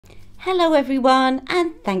Hello everyone,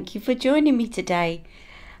 and thank you for joining me today.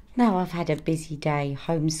 Now I've had a busy day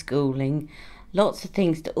homeschooling, lots of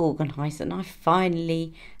things to organise, and I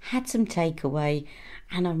finally had some takeaway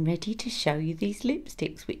and I'm ready to show you these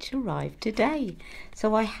lipsticks which arrived today.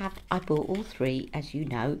 So I bought all three, as you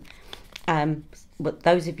know. But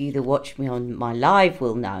those of you that watch me on my live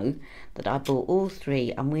will know that I bought all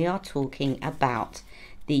three, and we are talking about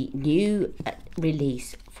the new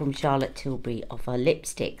release from Charlotte Tilbury of her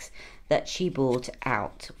lipsticks that she brought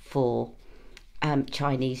out for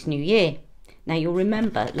Chinese New Year. Now you'll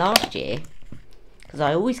remember last year, because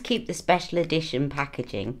I always keep the special edition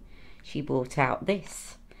packaging, she brought out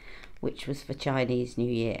this, which was for Chinese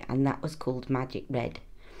New Year, and that was called Magic Red.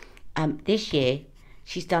 This year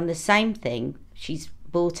she's done the same thing. She's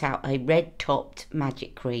brought out a red topped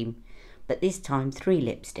magic cream, but this time 3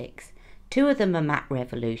 lipsticks. 2 of them are Matte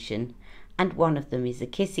Revolution and one of them is a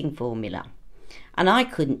kissing formula, and I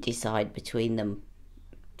couldn't decide between them,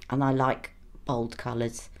 and I like bold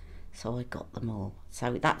colours, so I got them all.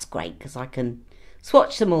 So that's great because I can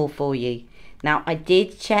swatch them all for you. Now I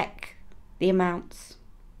did check the amounts,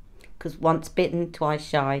 because once bitten twice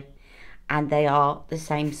shy, and they are the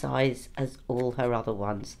same size as all her other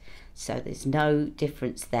ones, so there's no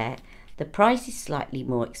difference there. The price is slightly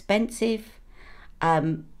more expensive,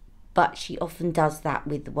 but she often does that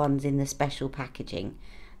with the ones in the special packaging.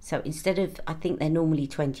 So instead of, I think they're normally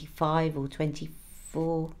 25 or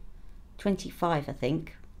 24, 25 I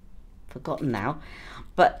think, forgotten now,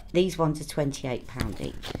 but these ones are £28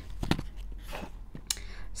 each.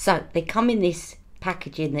 So they come in this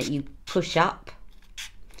packaging that you push up,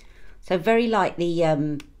 so very like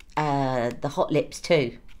the Hot Lips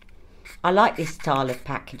too. I like this style of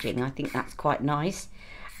packaging, I think that's quite nice.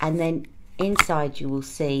 And then inside you will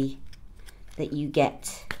see that you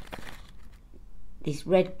get this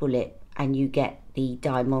red bullet and you get the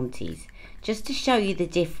diamantes, just to show you the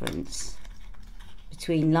difference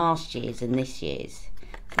between last year's and this year's.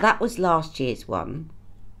 So that was last year's one.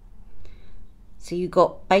 So you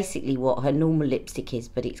got basically what her normal lipstick is,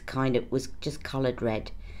 but it's kind of was just coloured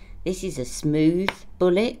red. This is a smooth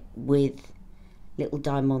bullet with little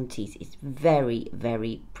diamantes. It's very,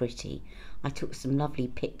 very pretty. I took some lovely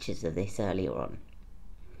pictures of this earlier on.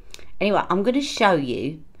 Anyway, I'm going to show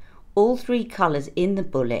you all 3 colours in the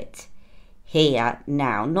bullet here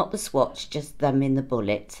now, not the swatch, just them in the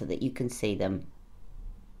bullet so that you can see them.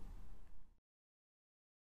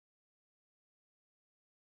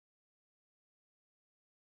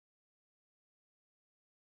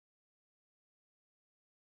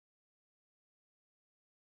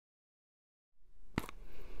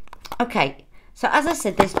 Okay, so as I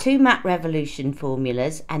said, there's 2 Matte Revolution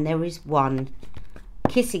formulas and there is 1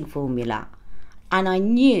 kissing formula, and I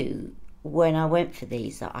knew when I went for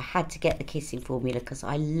these that I had to get the kissing formula because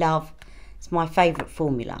it's my favourite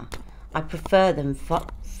formula. I prefer them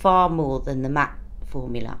far more than the matte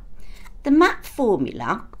formula. The matte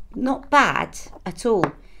formula, not bad at all,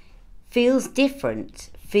 feels different,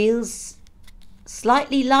 feels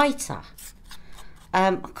slightly lighter.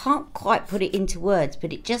 I can't quite put it into words,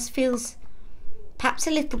 but it just feels perhaps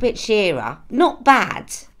a little bit sheerer. Not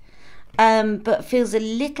bad, but feels a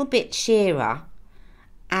little bit sheerer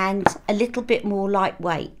and a little bit more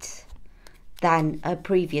lightweight than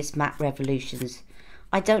previous Matte Revolutions.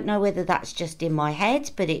 I don't know whether that's just in my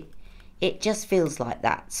head, but it just feels like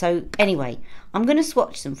that. So anyway, I'm going to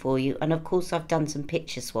swatch them for you, and of course I've done some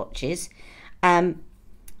picture swatches.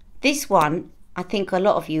 This one I think a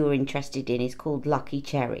lot of you are interested in is called Lucky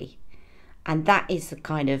Cherry, and that is the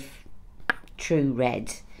kind of true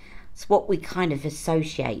red. It's what we kind of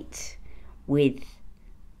associate with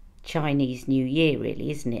Chinese New Year,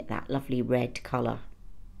 really, isn't it? That lovely red colour.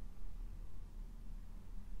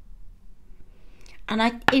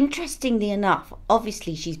 And interestingly enough,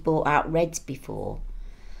 obviously she's brought out reds before,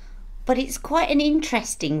 but it's quite an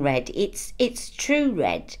interesting red. It's true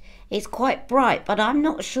red. It's quite bright, but I'm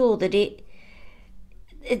not sure that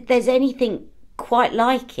there's anything quite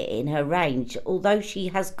like it in her range, although she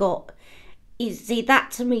has got, you see,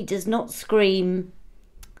 that to me does not scream.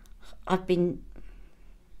 I've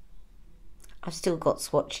still got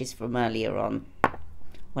swatches from earlier on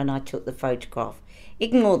when I took the photograph.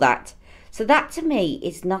 Ignore that. So that to me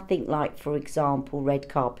is nothing like, for example, Red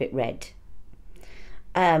Carpet Red,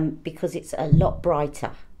 because it's a lot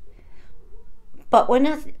brighter. But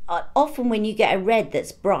often when you get a red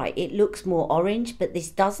that's bright, it looks more orange, but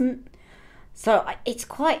this doesn't. So it's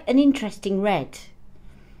quite an interesting red,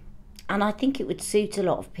 and I think it would suit a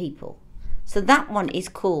lot of people. So that one is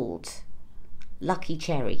called Lucky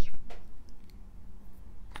Cherry.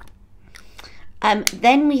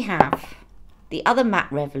 Then we have the other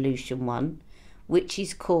Matte Revolution one, which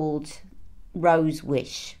is called Rose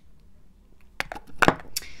Wish.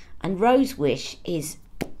 And Rose Wish is,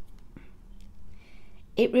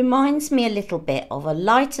 it reminds me a little bit of a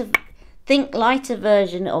lighter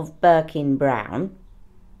version of Birkin Brown.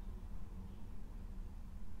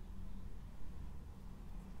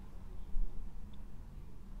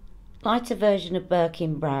 Lighter version of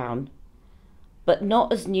Birkin Brown, but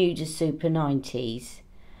not as nude as Super 90s,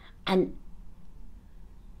 and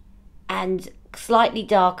slightly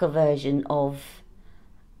darker version of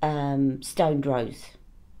Stoned Rose.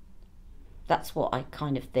 That's what I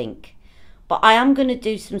kind of think. But I am going to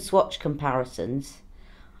do some swatch comparisons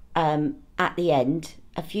at the end,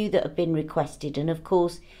 a few that have been requested. And of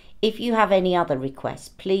course, if you have any other requests,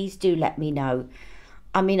 please do let me know.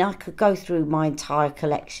 I mean, I could go through my entire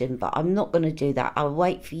collection, but I'm not going to do that. I'll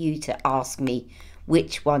wait for you to ask me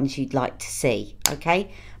which ones you'd like to see,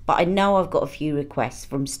 okay? But I know I've got a few requests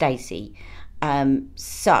from Stacey. And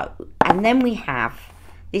then we have,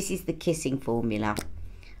 this is the kissing formula.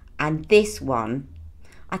 And this one,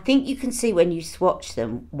 I think you can see when you swatch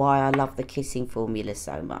them why I love the kissing formula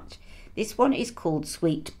so much. This one is called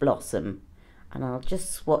Sweet Blossom. And I'll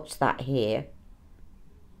just swatch that here.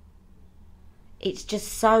 It's just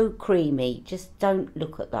so creamy. Just don't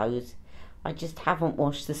look at those. I just haven't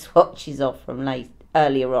washed the swatches off from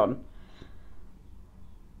earlier on.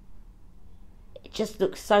 It just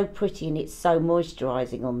looks so pretty, and it's so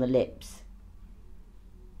moisturising on the lips.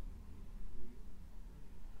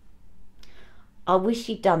 I wish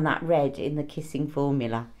you'd done that red in the kissing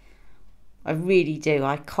formula. I really do.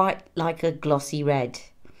 I quite like a glossy red.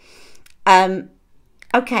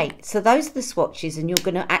 Okay, so those are the swatches, and you're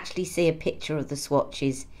going to actually see a picture of the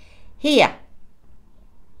swatches here.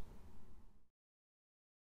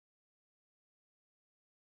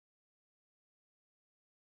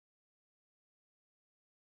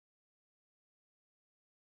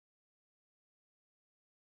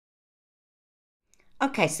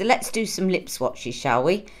 Okay, so let's do some lip swatches, shall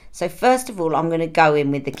we? So first of all, I'm going to go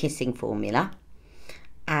in with the kissing formula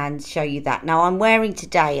and show you that. Now I'm wearing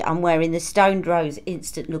the Stoned Rose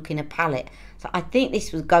Instant Look in a palette. So I think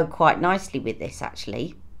this will go quite nicely with this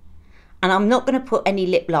actually. And I'm not going to put any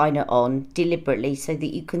lip liner on deliberately so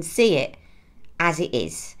that you can see it as it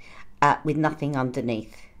is with nothing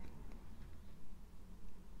underneath.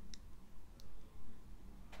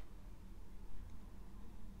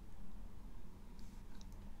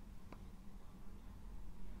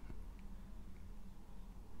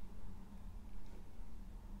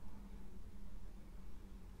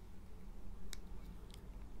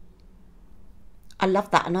 I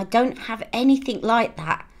love that, and I don't have anything like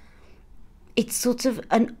that. It's sort of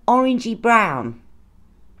an orangey brown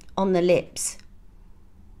on the lips.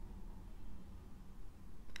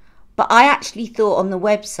 But I actually thought on the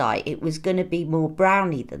website it was going to be more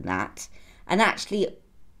browny than that. And actually,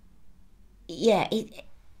 yeah,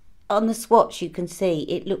 on the swatch you can see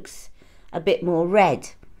it looks a bit more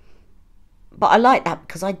red. But I like that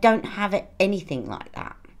because I don't have anything like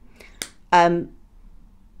that.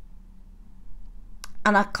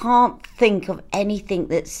 And I can't think of anything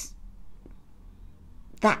that's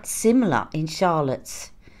that similar in Charlotte's.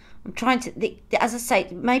 I'm trying to, as I say,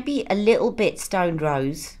 maybe a little bit Stoned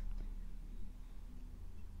Rose.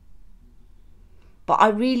 But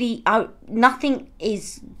nothing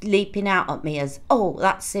is leaping out at me as, oh,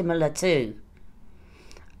 that's similar too.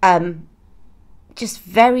 Just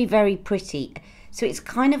very, very pretty. So it's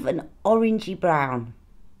kind of an orangey brown.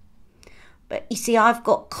 But you see, I've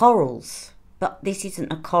got corals, but this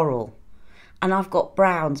isn't a coral. And I've got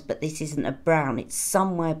browns, but this isn't a brown. It's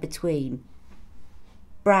somewhere between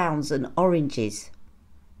browns and oranges.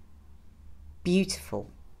 Beautiful.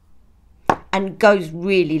 And goes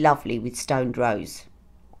really lovely with Stoned Rose.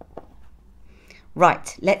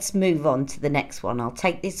 Right, let's move on to the next one. I'll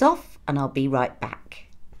take this off and I'll be right back.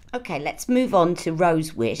 Okay, let's move on to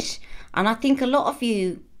Rose Wish. And I think a lot of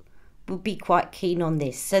you will be quite keen on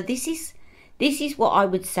this. So this is what I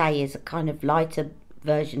would say is a kind of lighter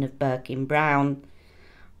version of Birkin Brown,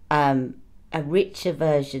 a richer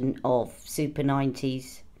version of Super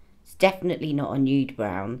 90s. It's definitely not a nude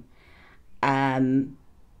brown.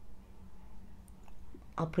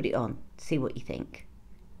 I'll put it on, see what you think.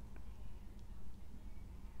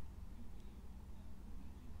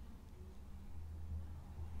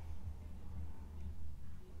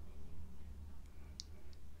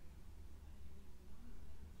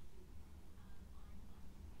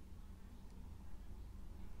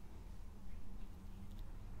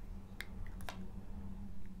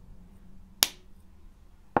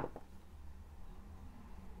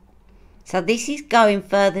 So this is going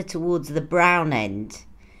further towards the brown end.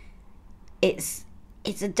 It's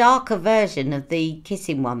a darker version of the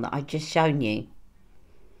kissing one that I've just shown you.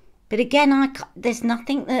 But again, there's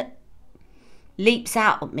nothing that leaps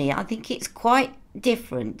out at me. I think it's quite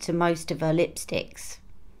different to most of her lipsticks,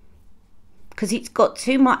 because it's got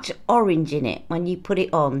too much orange in it when you put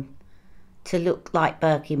it on to look like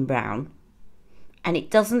Birkin brown, and it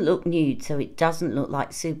doesn't look nude, so it doesn't look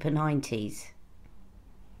like super 90s.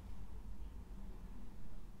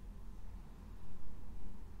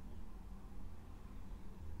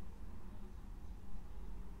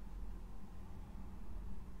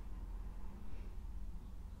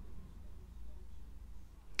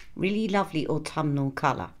 Really lovely autumnal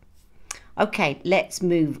colour. Okay, let's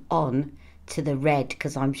move on to the red,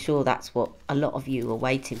 because I'm sure that's what a lot of you are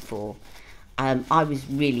waiting for. I was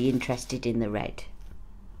really interested in the red.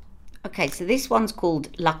 Okay, so this one's called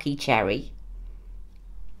Lucky Cherry.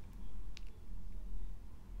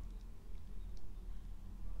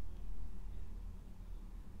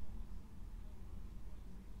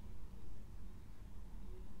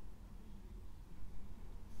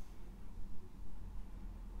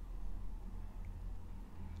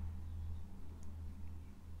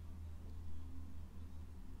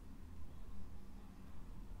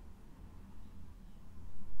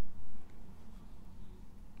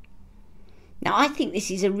 Now, I think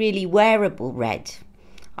this is a really wearable red.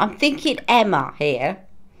 I'm thinking Emma here.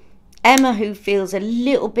 Emma, who feels a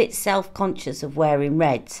little bit self-conscious of wearing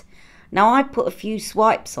reds. Now, I put a few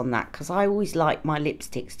swipes on that because I always like my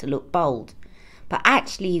lipsticks to look bold. But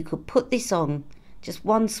actually, you could put this on just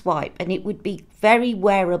one swipe and it would be very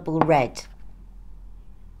wearable red.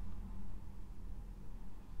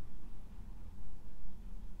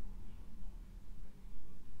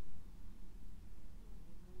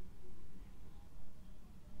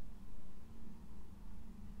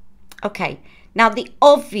 Okay, now the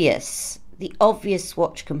obvious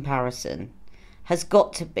swatch comparison has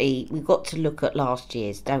got to be, we've got to look at last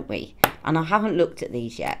year's, don't we? And I haven't looked at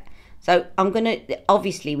these yet. So I'm going to,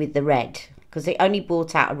 obviously with the red, because they only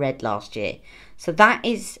brought out a red last year. So that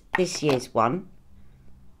is this year's one,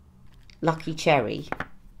 Lucky Cherry.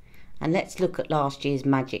 And let's look at last year's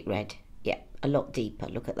Magic Red. Yeah, a lot deeper,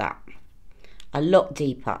 look at that. A lot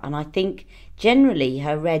deeper. And I think generally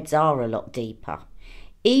her reds are a lot deeper.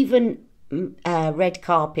 Even Red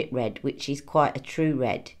Carpet Red, which is quite a true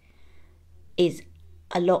red, is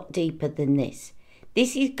a lot deeper than this.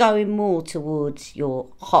 This is going more towards your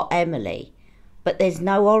Hot Emily, but there's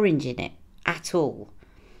no orange in it at all.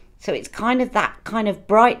 So it's kind of that kind of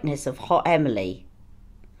brightness of Hot Emily.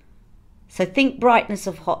 So think brightness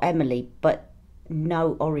of Hot Emily, but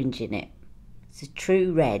no orange in it. It's a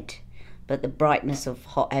true red, but the brightness of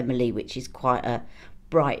Hot Emily, which is quite a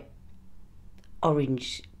bright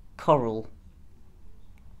orange coral.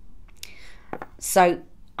 So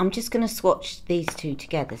I'm just going to swatch these two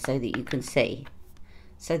together so that you can see.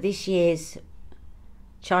 So this year's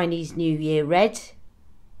Chinese New Year red.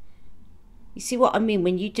 You see what I mean?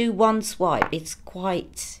 When you do one swipe, it's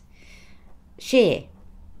quite sheer.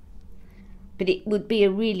 But it would be a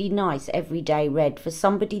really nice everyday red for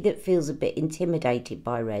somebody that feels a bit intimidated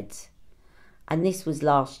by reds. And this was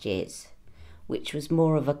last year's, which was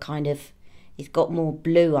more of a kind of, it's got more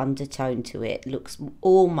blue undertone to it. Looks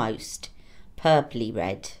almost purpley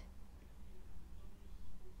red.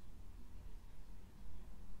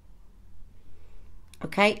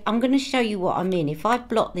 Okay, I'm going to show you what I mean. If I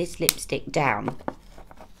blot this lipstick down,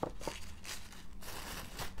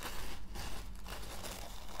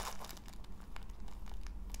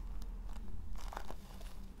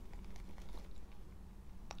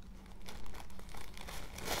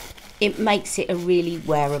 it makes it a really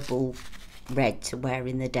wearable red to wear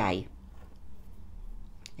in the day.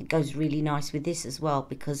 It goes really nice with this as well,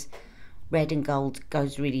 because red and gold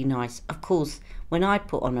goes really nice. Of course, when I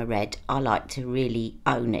put on a red, I like to really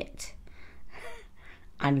own it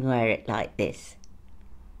and wear it like this.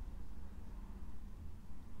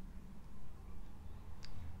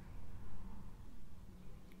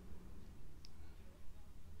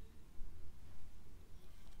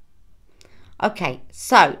 Okay,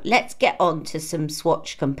 so let's get on to some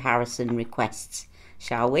swatch comparison requests,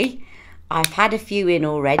 shall we? I've had a few in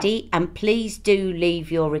already, and please do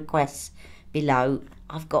leave your requests below.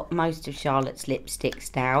 I've got most of Charlotte's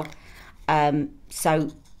lipsticks now.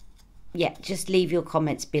 So, yeah, just leave your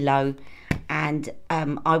comments below, and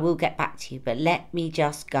I will get back to you. But let me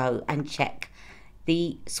just go and check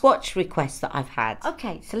the swatch requests that I've had.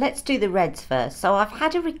 Okay, so let's do the reds first. So I've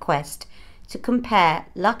had a request to compare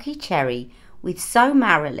Lucky Cherry with So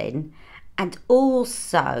Marilyn, and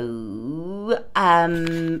also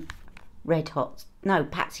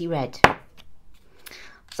Patsy Red.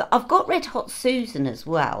 So I've got Red Hot Susan as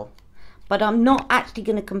well, but I'm not actually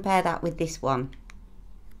going to compare that with this one.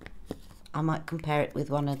 I might compare it with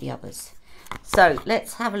one of the others. So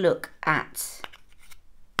let's have a look at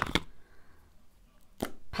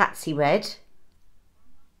Patsy Red.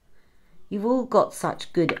 You've all got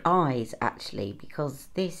such good eyes actually, because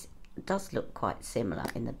this does look quite similar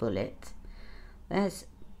in the bullet. There's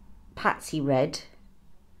Patsy Red,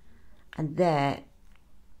 and there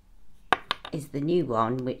is the new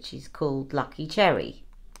one, which is called Lucky Cherry.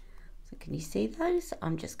 So can you see those?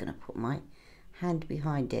 I'm just going to put my hand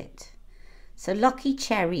behind it. So Lucky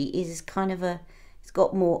Cherry is kind of it's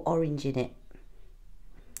got more orange in it,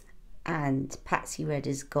 and Patsy Red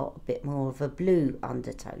has got a bit more of a blue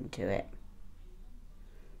undertone to it.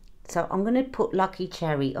 So I'm going to put Lucky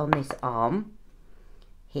Cherry on this arm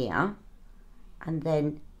here, and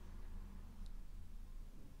then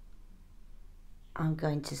I'm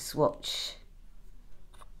going to swatch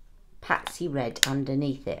Patsy Red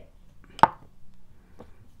underneath it.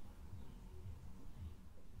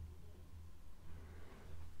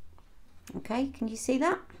 Okay, can you see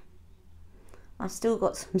that? I've still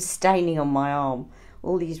got some staining on my arm.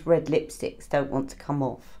 All these red lipsticks don't want to come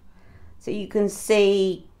off. So you can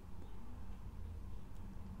see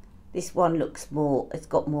this one looks more, it's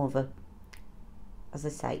got more of a, as I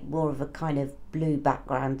say, more of a kind of blue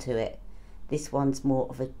background to it. This one's more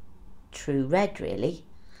of a true red really.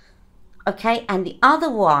 Okay, and the other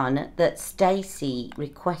one that Stacey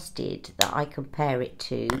requested that I compare it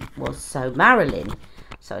to was So Marilyn.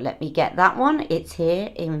 So let me get that one. It's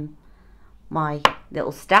here in my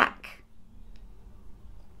little stack.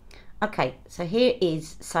 Okay, so here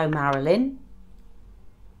is So Marilyn.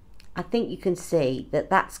 I think you can see that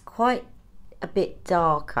that's quite a bit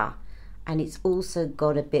darker, and it's also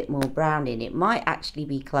got a bit more brown in it. Might actually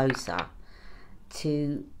be closer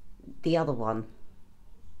to the other one.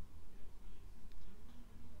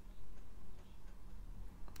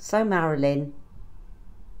 So Marilyn,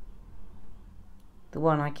 the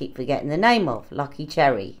one I keep forgetting the name of, Lucky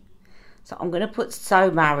Cherry. So I'm going to put So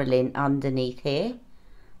Marilyn underneath here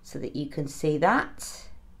so that you can see that.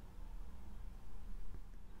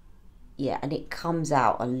 Yeah, and it comes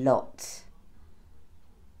out a lot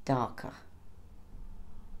darker.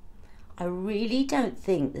 I really don't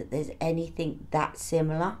think that there's anything that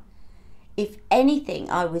similar. If anything,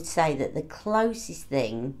 I would say that the closest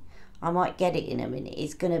thing, I might get it in a minute,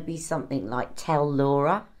 is going to be something like Tell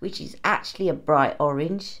Laura, which is actually a bright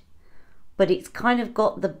orange, but it's kind of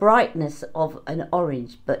got the brightness of an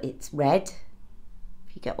orange, but it's red,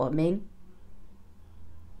 if you get what I mean.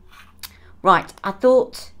 Right, I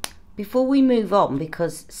thought before we move on,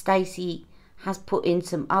 because Stacey has put in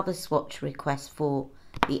some other swatch requests for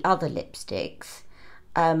the other lipsticks,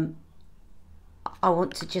 I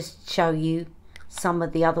want to just show you some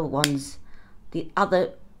of the other ones, the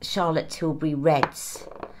other Charlotte Tilbury reds,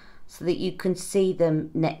 so that you can see them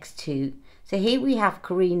next to. So here we have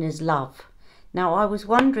Karina's Love. Now I was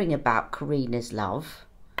wondering about Karina's Love.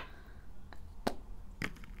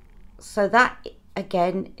 So that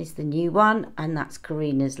again is the new one, and that's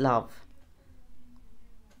Karina's Love.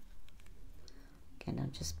 Again,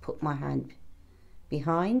 I'll just put my hand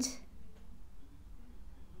behind.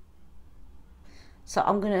 So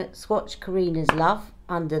I'm going to swatch Karina's Love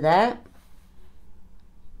under there.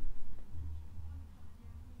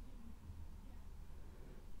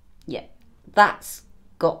 Yeah, that's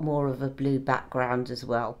got more of a blue background as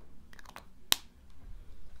well.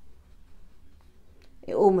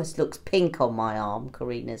 It almost looks pink on my arm,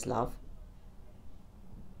 Karina's Love.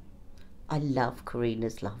 I love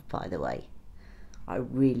Karina's Love, by the way. I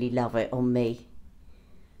really love it on me.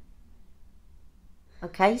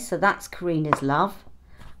 Okay, so that's Karina's Love.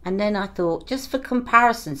 And then I thought, just for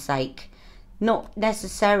comparison's sake, not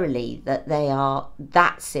necessarily that they are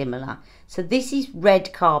that similar. So this is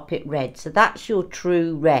Red Carpet Red. So that's your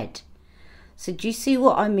true red. So do you see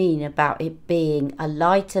what I mean about it being a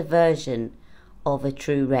lighter version of a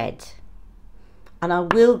true red? And I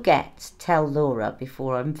will get Tell Laura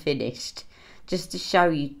before I'm finished, just to show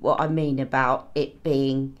you what I mean about it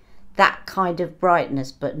being that kind of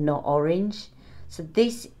brightness but not orange. So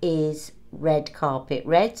this is Red Carpet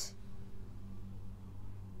Red.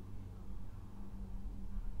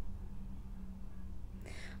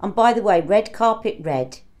 And by the way, Red Carpet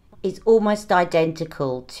Red is almost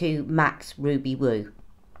identical to MAC's Ruby Woo.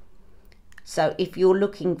 So if you're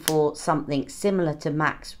looking for something similar to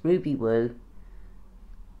MAC's Ruby Woo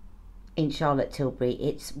in Charlotte Tilbury,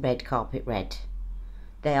 it's Red Carpet Red.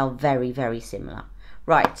 They are very, very similar.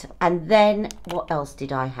 Right, and then what else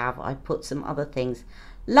did I have? I put some other things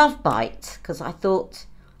Love Bite, because I thought,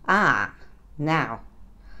 now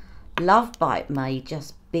Love Bite may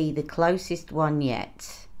just be the closest one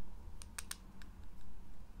yet.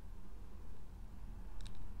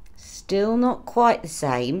 Still not quite the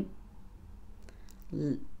same.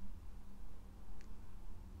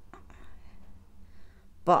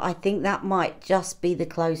 But I think that might just be the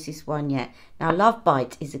closest one yet. Now, Love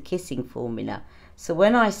Bite is a kissing formula. So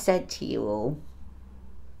when I said to you all,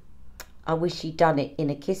 I wish she'd done it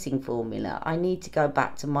in a kissing formula, I need to go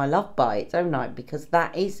back to my Love Bite, don't I? Because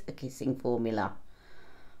that is a kissing formula.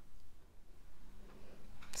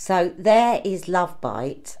 So there is Love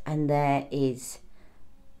Bite, and there is,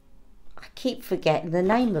 I keep forgetting the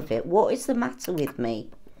name of it. What is the matter with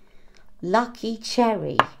me? Lucky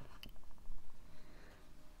Cherry.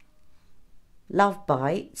 Love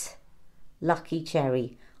Bite, Lucky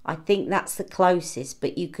Cherry. I think that's the closest,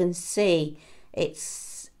 but you can see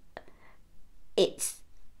it's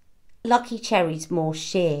Lucky Cherry's more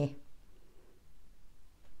sheer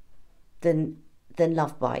than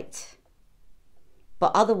Love Bite.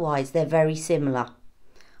 But otherwise they're very similar.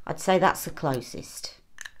 I'd say that's the closest.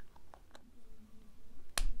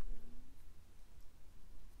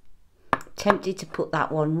 Tempted to put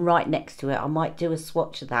that one right next to it. I might do a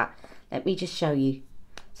swatch of that. Let me just show you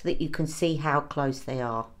so that you can see how close they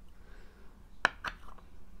are.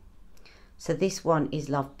 So this one is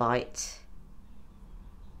Love Bite.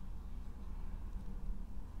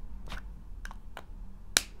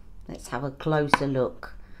 Let's have a closer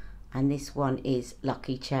look. And this one is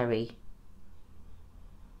Lucky Cherry.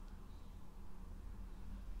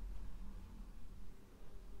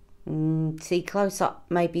 See, close up,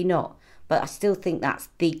 maybe not. But I still think that's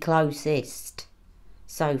the closest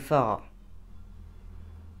so far.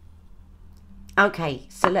 Okay,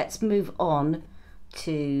 so let's move on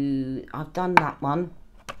to, I've done that one.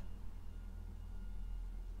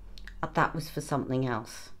 That was for something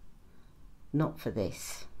else, not for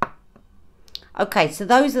this. Okay, so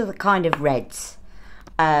those are the kind of reds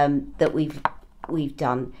that we've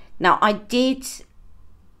done. Now I did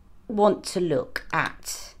want to look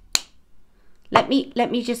at, let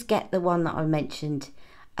me just get the one that I mentioned,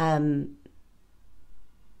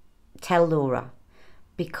 Tell Laura,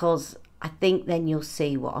 because I think then you'll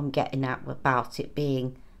see what I'm getting at about it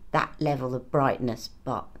being that level of brightness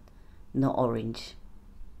but not orange.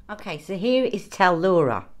 Okay, so here is Tell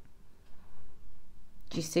Laura.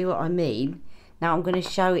 Do you see what I mean? Now I'm going to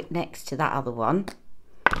show it next to that other one,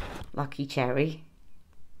 Lucky Cherry.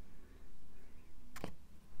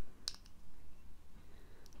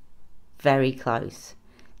 Very close.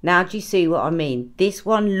 Now do you see what I mean? This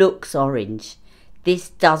one looks orange. This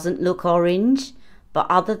doesn't look orange, but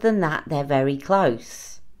other than that, they're very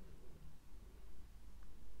close.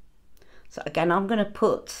 So again, I'm going to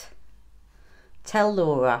put Tell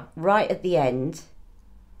Laura right at the end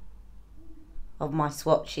of my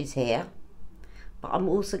swatches here, but I'm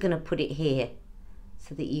also going to put it here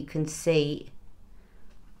so that you can see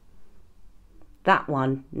that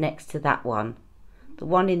one next to that one. The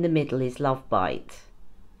one in the middle is Love Bite.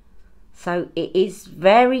 So it is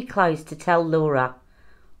very close to Tell Laura,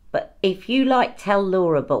 but if you like Tell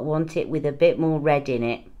Laura but want it with a bit more red in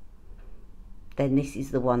it, then this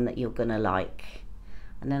is the one that you're gonna like.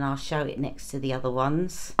 And then I'll show it next to the other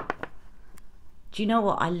ones. Do you know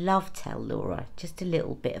what? I love Tell Laura, just a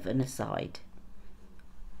little bit of an aside.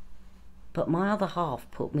 But my other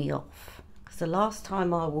half put me off, because the last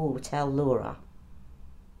time I wore Tell Laura,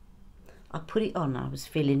 I put it on, I was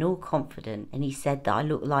feeling all confident, and he said that I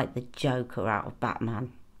looked like the Joker out of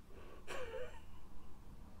Batman.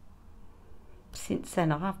 Since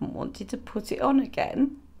then I haven't wanted to put it on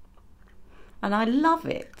again, and I love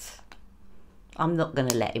it. I'm not going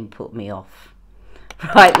to let him put me off.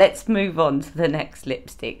 Right, let's move on to the next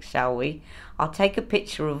lipstick, shall we? I'll take a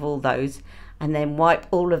picture of all those and then wipe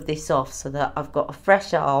all of this off so that I've got a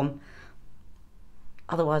fresh arm.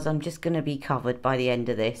 Otherwise I'm just going to be covered by the end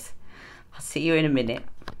of this. I'll see you in a minute.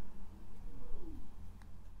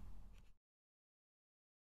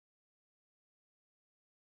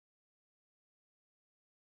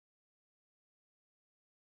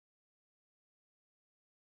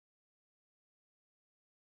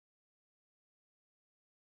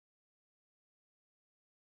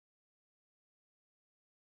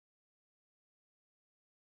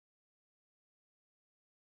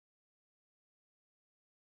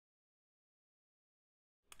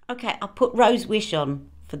 Okay, I'll put Rose Wish on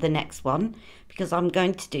for the next one because I'm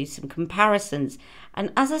going to do some comparisons.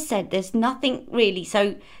 And as I said, there's nothing really.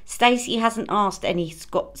 So Stacey hasn't asked any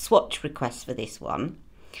swatch requests for this one.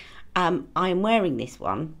 I am wearing this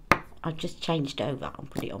one. I've just changed over. I'll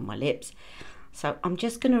put it on my lips. So I'm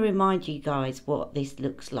just going to remind you guys what this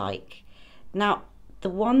looks like. Now, the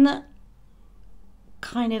one that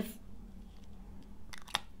kind of,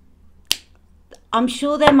 I'm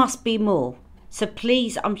sure there must be more. So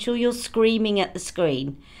please, I'm sure you're screaming at the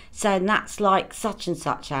screen saying that's like such and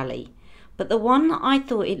such, Ali. But the one that I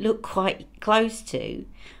thought it looked quite close to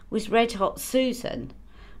was Red Hot Susan.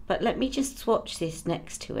 But let me just swatch this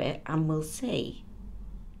next to it and we'll see.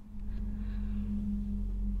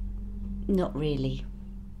 Not really.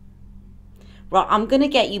 Right, I'm going to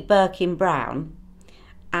get you Birkin Brown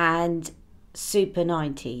and Super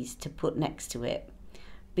 90s to put next to it,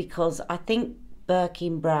 because I think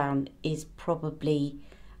Birkin Brown is probably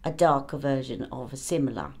a darker version of a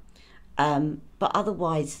similar. But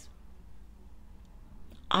otherwise,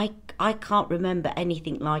 I can't remember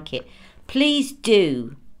anything like it. Please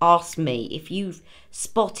do ask me if you've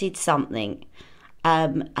spotted something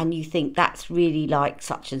and you think that's really like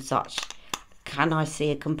such and such. Can I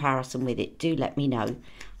see a comparison with it? Do let me know.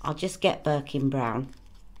 I'll just get Birkin Brown.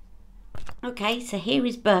 Okay, so here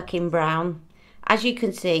is Birkin Brown. As you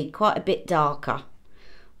can see, quite a bit darker.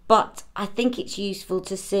 But I think it's useful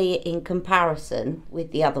to see it in comparison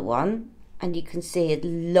with the other one. And you can see a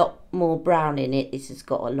lot more brown in it. This has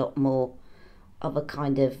got a lot more of a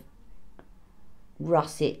kind of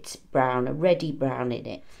russet brown, a reddy brown in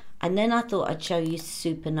it. And then I thought I'd show you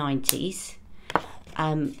Super 90s.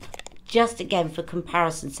 Just again for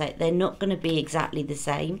comparison's sake, they're not going to be exactly the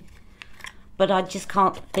same, but I just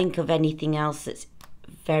can't think of anything else that's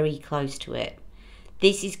very close to it.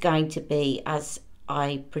 This is going to be, as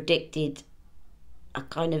I predicted, a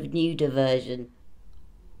kind of nuder version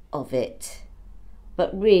of it,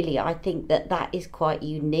 but really I think that that is quite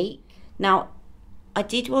unique. Now, I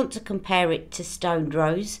did want to compare it to Stoned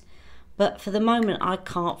Rose, but for the moment I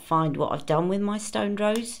can't find what I've done with my Stoned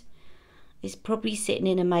Rose. It's probably sitting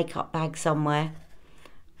in a makeup bag somewhere.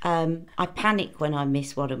 I panic when I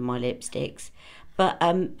miss one of my lipsticks, but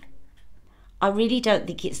I really don't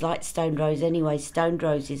think it's like Stoned Rose anyway. Stoned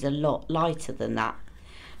Rose is a lot lighter than that.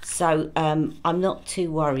 So I'm not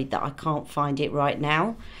too worried that I can't find it right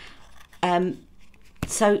now.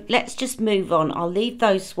 So let's just move on. I'll leave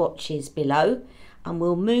those swatches below and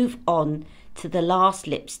we'll move on to the last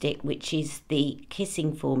lipstick, which is the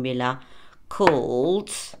kissing formula called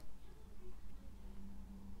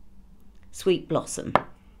Sweet Blossom.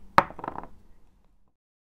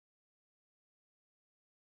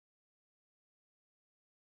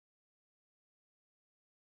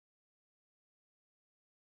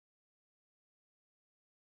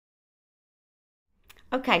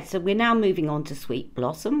 Okay, so we're now moving on to Sweet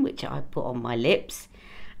Blossom, which I put on my lips.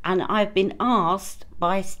 And I've been asked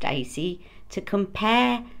by Stacey to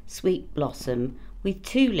compare Sweet Blossom with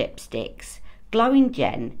two lipsticks, Glowing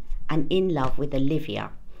Jen and In Love with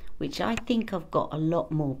Olivia, which I think have got a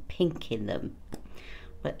lot more pink in them.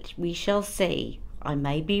 But we shall see. I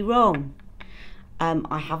may be wrong.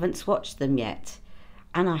 I haven't swatched them yet.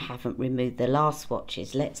 And I haven't removed the last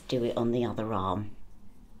swatches. Let's do it on the other arm.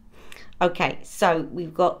 Okay, so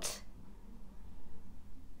we've got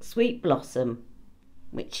Sweet Blossom,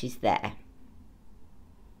 which is there.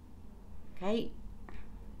 Okay.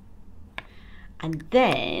 And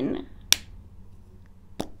then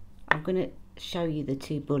I'm going to show you the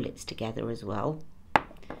two bullets together as well.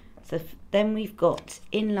 So then we've got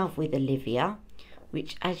In Love with Olivia,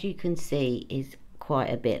 which as you can see is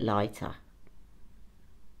quite a bit lighter.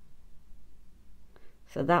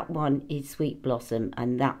 So that one is Sweet Blossom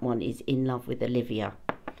and that one is In Love with Olivia.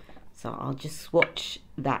 So I'll just swatch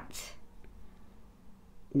that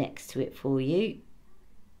next to it for you.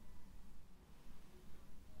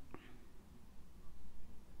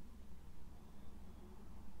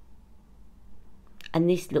 And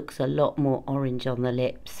this looks a lot more orange on the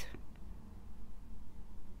lips.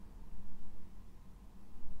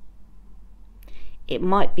 It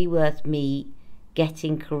might be worth me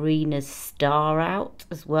getting Karina's Star out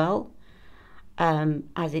as well,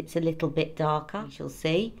 as it's a little bit darker. We shall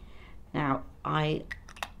see. Now I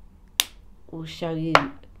will show you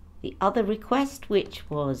the other request, which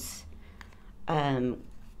was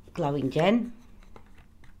Glowing Jen.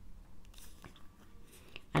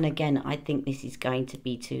 And again, I think this is going to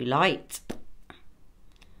be too light.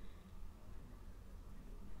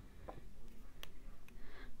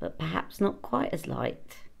 But perhaps not quite as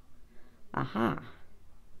light. Aha.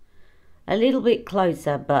 A little bit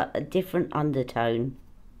closer, but a different undertone.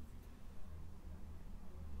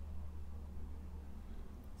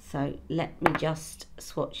 So let me just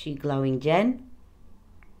swatch you Glowing Jen.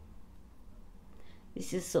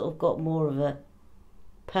 This has sort of got more of a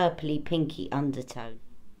purpley pinky undertone.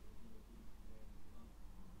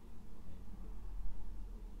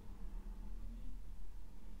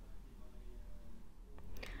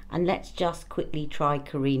 And let's just quickly try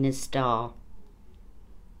Karina's Star.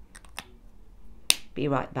 Be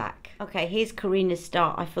right back. Okay, here's Karina's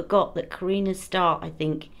Star. I forgot that Karina's Star, I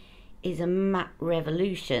think, is a matte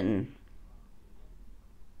revolution.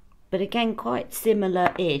 But again, quite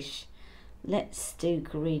similar-ish. Let's do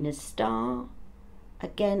Karina's Star.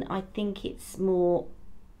 Again, I think it's more...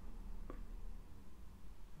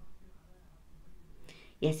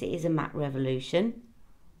 Yes, it is a matte revolution.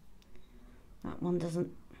 That one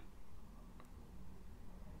doesn't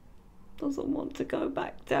want to go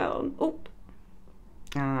back down. Oh,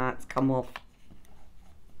 it's come off.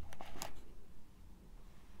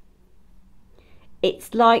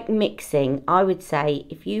 It's like mixing. I would say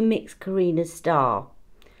if you mix Karina's Star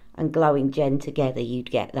and Glowing Gen together,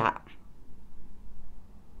 you'd get that.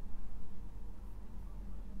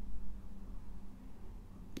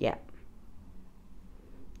 Yeah.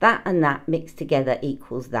 That and that mixed together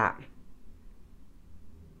equals that.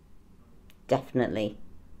 Definitely.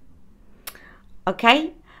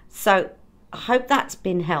 Okay, so I hope that's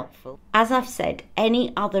been helpful. As I've said,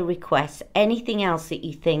 any other requests, anything else that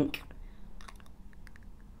you think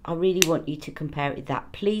I really want you to compare it with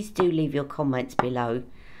that, please do leave your comments below.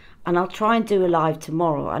 And I'll try and do a live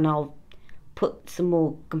tomorrow, and I'll put some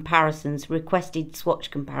more comparisons, requested swatch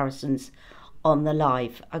comparisons on the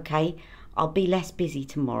live, okay? I'll be less busy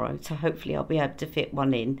tomorrow, so hopefully I'll be able to fit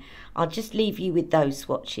one in. I'll just leave you with those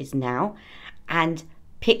swatches now, and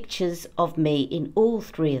pictures of me in all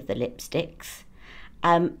 3 of the lipsticks.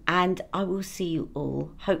 And I will see you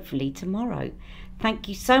all hopefully tomorrow. Thank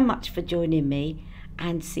you so much for joining me,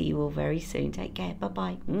 and see you all very soon. Take care.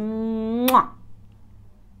 Bye-bye. Mwah.